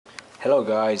Hello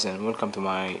guys, and welcome to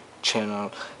my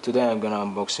channel. Today I'm gonna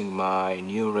unboxing my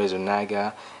new Razer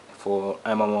Naga for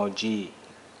MMOG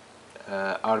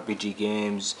RPG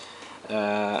games.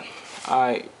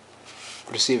 I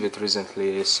received it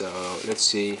recently, so let's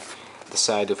see the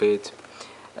side of it.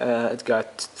 It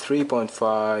got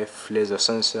 3.5 laser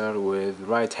sensor with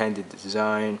right-handed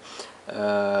design,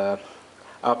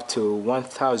 up to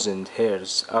 1000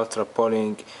 Hz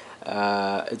Ultrapolling.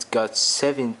 It's got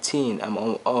 17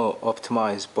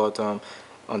 MMO-optimized bottom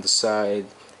on the side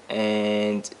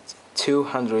and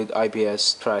 200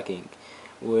 IPS Tracking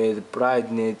with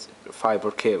Braided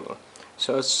fiber cable.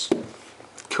 So it's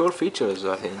cool features,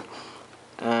 I think.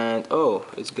 And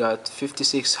it's got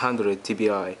 5600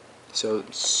 TBI, so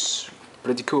it's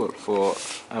pretty cool for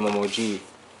MMOG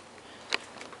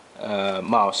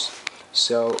mouse.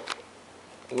 So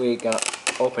we're gonna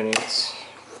open it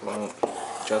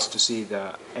just to see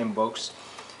the inbox.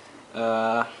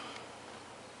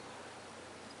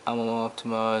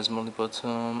 MMO-optimized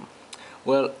multi-bottom.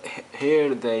 Well,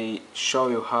 here they show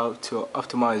you how to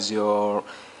optimize your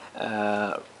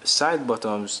side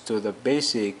bottoms to the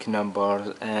basic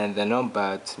numbers and the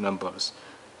non-bad numbers,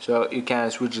 so you can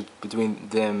switch it between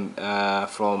them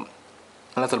from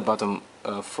a little bottom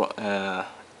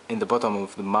in the bottom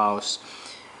of the mouse.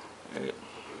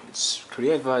 It's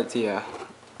creative idea.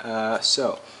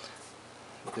 So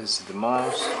this is the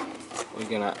mouse. We're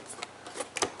gonna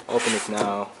open it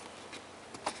now.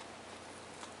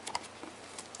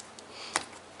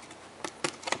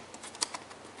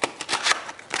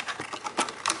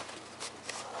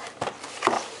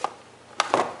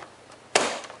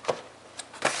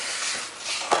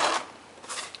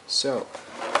 So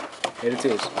here it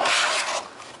is,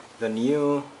 the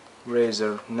new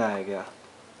Razer Naga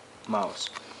mouse.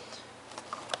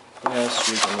 Yes,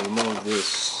 we can remove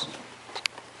this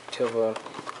cover.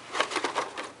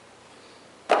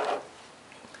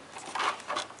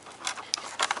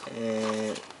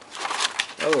 And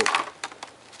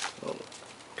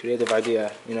creative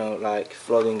idea, like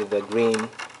flooding the green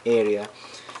area.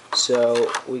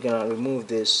 So we're gonna remove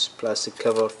this plastic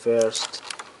cover first,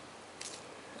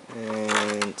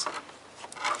 and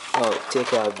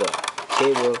take out the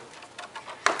cable.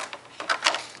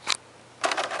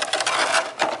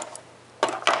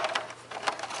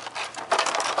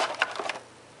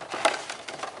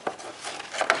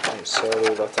 I'm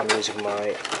sorry, but I'm using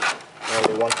my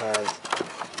only one hand,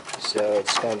 so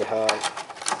it's kind of hard.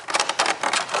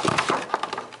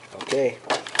 Okay,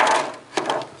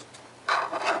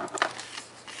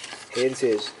 here it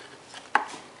is,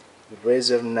 the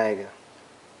Razer Naga.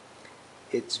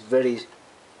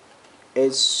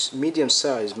 It's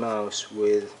medium-sized mouse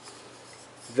with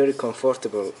very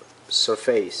comfortable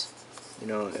surface.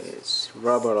 It's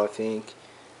rubber, I think,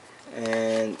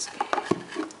 and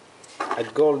a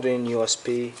golden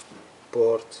USB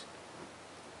port.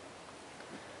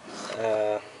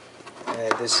 And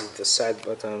this is the side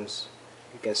buttons,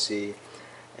 you can see,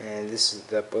 and this is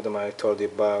the bottom I told you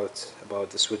about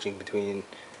the switching between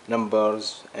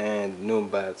numbers and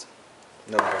non-bad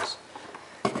numbers.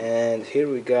 And here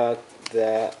we got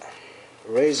the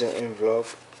Razer envelope.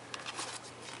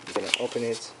 I'm gonna open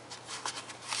it.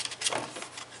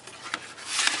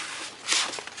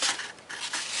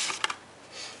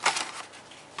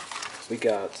 We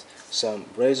got some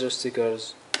Razer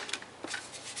stickers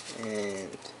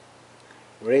and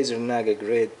Razer Naga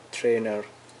Grade Trainer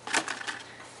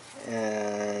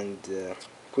and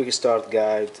quick start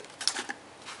guide,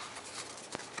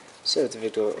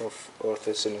 certificate of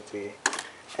authenticity,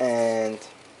 and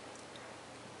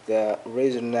the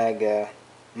Razer Naga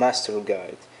Master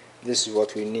Guide. This is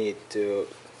what we need to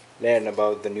learn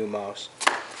about the new mouse.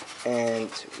 And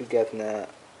we got a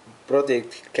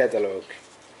product catalog,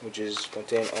 which is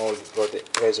contain all the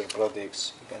Razer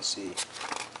products, you can see.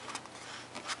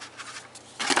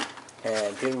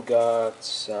 And here we got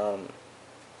some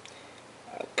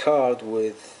card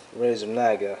with Razer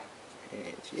Naga,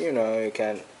 and you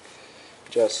can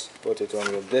just put it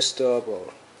on your desktop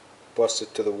or post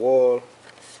it to the wall,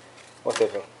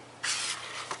 whatever.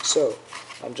 So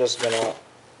I'm just gonna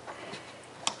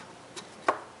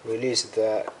release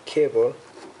the cable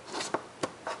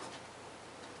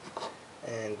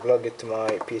and plug it to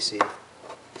my PC.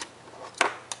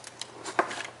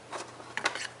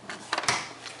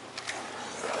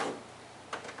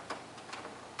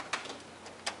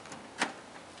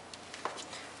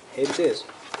 Here it is,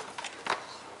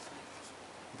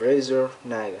 Razer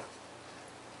Naga.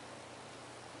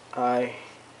 I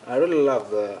really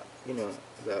love the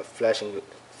the flashing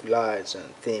lights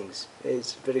and things.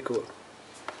 It's very cool.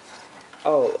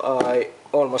 I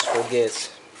almost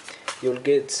forget. you'll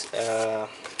get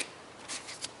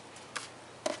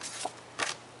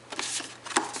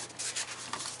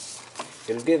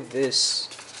this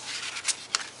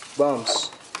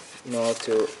bumps, you know,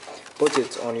 to put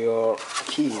it on your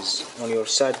keys, on your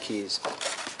side keys,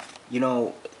 you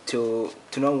know, to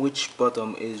know which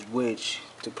button is which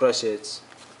to press it.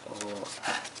 Or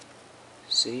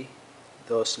see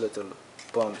those little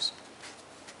bumps.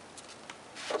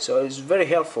 So it's very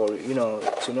helpful, you know,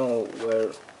 to know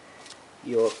where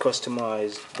your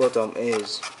customized bottom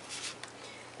is.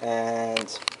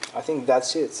 And I think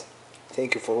that's it.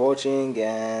 Thank you for watching,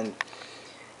 and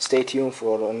stay tuned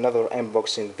for another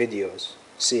unboxing videos.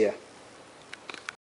 See ya.